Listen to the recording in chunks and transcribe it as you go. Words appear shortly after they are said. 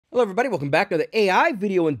Hello everybody, welcome back to the AI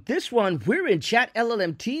video. In this one, we're in Chat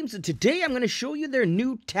LLM Teams, and today I'm going to show you their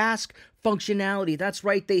new task functionality. That's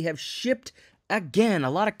right, they have shipped again.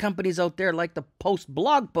 A lot of companies out there like to post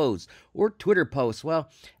blog posts or Twitter posts. Well,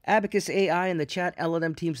 Abacus AI and the Chat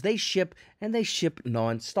LLM Teams, they ship and they ship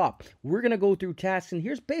non-stop. We're going to go through tasks, and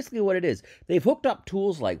here's basically what it is. They've hooked up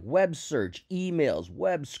tools like web search, emails,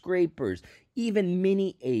 web scrapers, even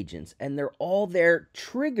mini agents, and they're all there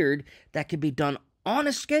triggered that can be done on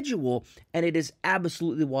a schedule, and it is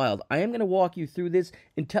absolutely wild. I am going to walk you through this.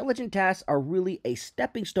 Intelligent tasks are really a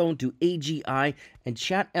stepping stone to AGI, and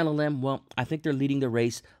Chat LLM, well, I think they're leading the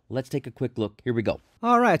race. Let's take a quick look. Here we go.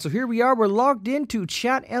 All right, so here we are. We're logged into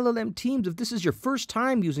Chat LLM Teams. If this is your first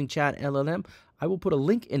time using Chat LLM, I will put a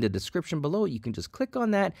link in the description below. You can just click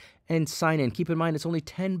on that and sign in. Keep in mind, it's only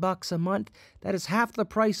 $10 a month. That is half the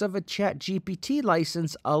price of a ChatGPT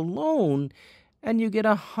license alone, and you get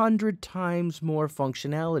 100 times more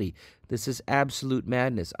functionality. This is absolute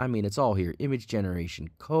madness. I mean, it's all here. Image generation,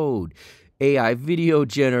 code, AI video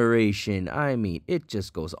generation. I mean, it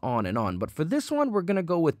just goes on and on. But for this one, we're going to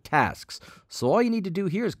go with tasks. So all you need to do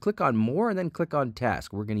here is click on more and then click on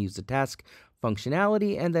task. We're going to use the task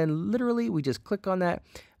functionality, and then literally we just click on that,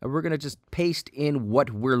 and we're going to just paste in what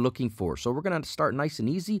we're looking for. So we're going to start nice and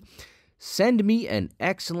easy. Send me an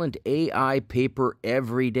excellent AI paper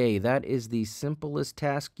every day. That is the simplest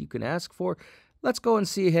task you can ask for. Let's go and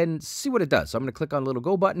see ahead and see what it does. So I'm going to click on the little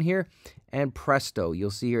go button here, and presto,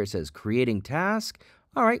 you'll see here it says creating task.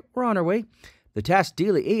 All right, we're on our way. The task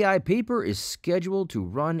daily AI paper is scheduled to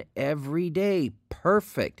run every day.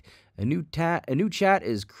 Perfect. A new chat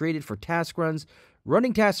is created for task runs.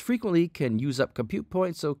 Running tasks frequently can use up compute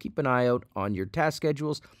points, so keep an eye out on your task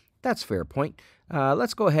schedules. That's fair point.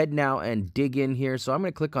 Let's go ahead now and dig in here. So I'm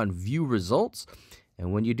going to click on View Results.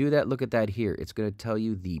 And when you do that, look at that here. It's going to tell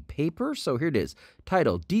you the paper. So here it is.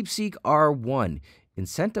 Title, DeepSeek R1,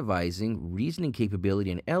 Incentivizing Reasoning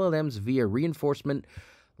Capability in LLMs via Reinforcement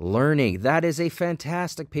Learning. That is a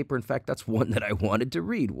fantastic paper. In fact, that's one that I wanted to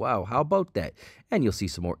read. Wow, how about that? And you'll see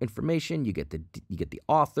some more information. You get the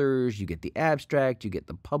authors, you get the abstract, you get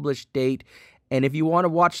the published date. And if you want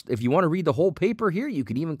to read the whole paper here, you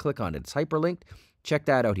can even click on it. It's hyperlinked. Check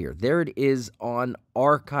that out here. There it is on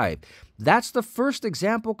archive. That's the first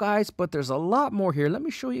example, guys, but there's a lot more here. Let me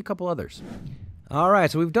show you a couple others. All right,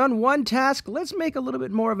 so we've done one task. Let's make a little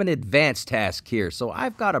bit more of an advanced task here. So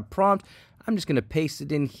I've got a prompt. I'm just going to paste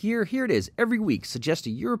it in here. Here it is. Every week, suggest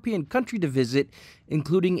a European country to visit,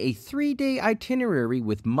 including a 3-day itinerary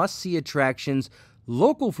with must-see attractions,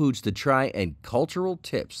 local foods to try, and cultural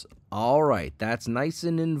tips. All right, that's nice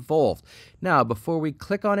and involved. Now, before we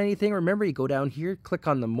click on anything, remember you go down here, click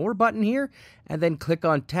on the More button here, and then click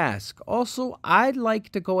on Task. Also, I'd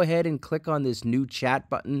like to go ahead and click on this new chat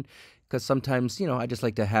button, because sometimes, I just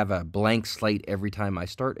like to have a blank slate every time I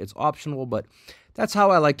start. It's optional, but that's how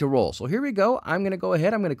I like to roll. So here we go. I'm going to go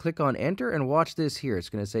ahead. I'm going to click on Enter and watch this here. It's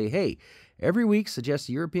going to say, hey, every week suggest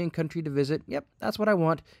a European country to visit. Yep, that's what I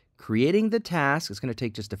want. Creating the task. It's going to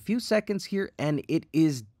take just a few seconds here, and it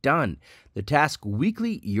is done. The task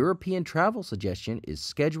weekly European travel suggestion is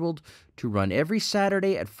scheduled to run every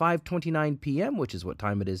Saturday at 5:29 p.m., which is what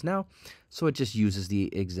time it is now. So it just uses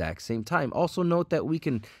the exact same time. Also note that we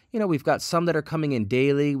can, we've got some that are coming in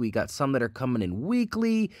daily. We got some that are coming in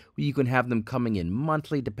weekly. You can have them coming in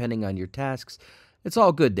monthly, depending on your tasks. It's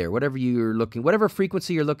all good there. Whatever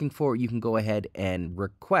frequency you're looking for, you can go ahead and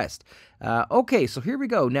request. Okay, so here we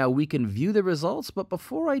go. Now we can view the results, but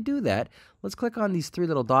before I do that, let's click on these 3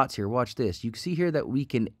 little dots here. Watch this. You can see here that we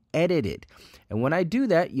can edit it. And when I do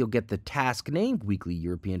that, you'll get the task name, Weekly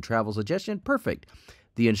European Travel Suggestion. Perfect.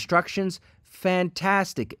 The instructions,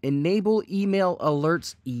 fantastic. Enable email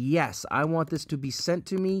alerts. Yes, I want this to be sent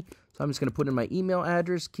to me. So I'm just going to put in my email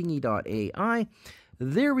address, kingy.ai.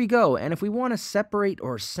 There we go. And if we want to separate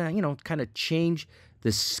or, kind of change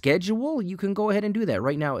the schedule, you can go ahead and do that.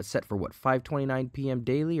 Right now it's set for 5:29 p.m.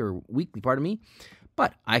 daily or weekly, pardon me.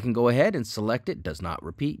 But I can go ahead and select it. Does not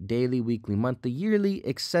repeat. Daily, weekly, monthly, yearly,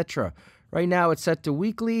 etc. Right now it's set to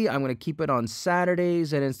weekly. I'm going to keep it on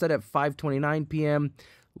Saturdays. And instead of 5:29 p.m.,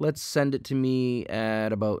 let's send it to me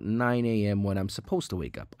at about 9 a.m. when I'm supposed to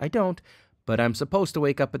wake up. I don't. But I'm supposed to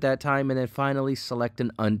wake up at that time, and then finally select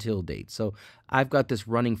an until date. So I've got this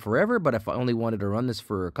running forever, but if I only wanted to run this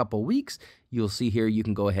for a couple weeks, you'll see here you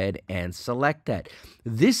can go ahead and select that.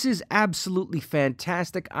 This is absolutely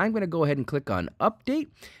fantastic. I'm going to go ahead and click on Update.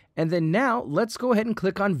 And then now let's go ahead and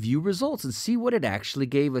click on View Results and see what it actually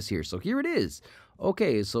gave us here. So here it is.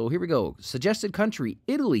 Okay, so here we go. Suggested country,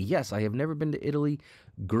 Italy. Yes, I have never been to Italy.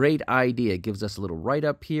 Great idea. It gives us a little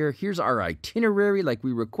write-up here. Here's our itinerary like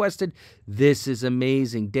we requested. This is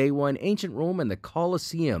amazing. Day 1, ancient Rome and the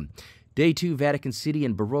Colosseum. Day 2, Vatican City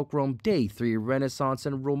and Baroque Rome. Day 3, Renaissance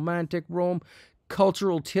and Romantic Rome.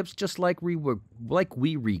 Cultural tips, just like we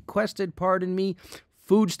requested, pardon me.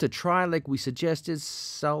 Foods to try, like we suggested,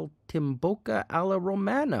 saltimbocca alla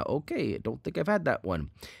romana. Okay, I don't think I've had that one.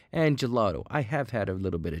 And gelato. I have had a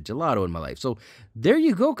little bit of gelato in my life. So there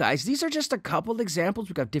you go, guys. These are just a couple examples.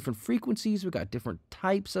 We've got different frequencies. We've got different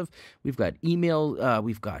types of. We've got email.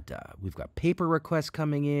 We've got paper requests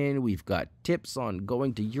coming in. We've got tips on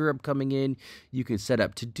going to Europe coming in. You can set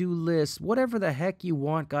up to-do lists. Whatever the heck you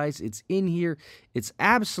want, guys. It's in here. It's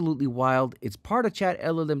absolutely wild. It's part of Chat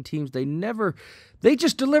LLM Teams. They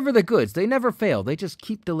just deliver the goods. They never fail. They just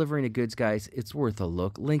keep delivering the goods, guys. It's worth a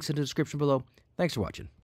look. Links in the description below. Thanks for watching.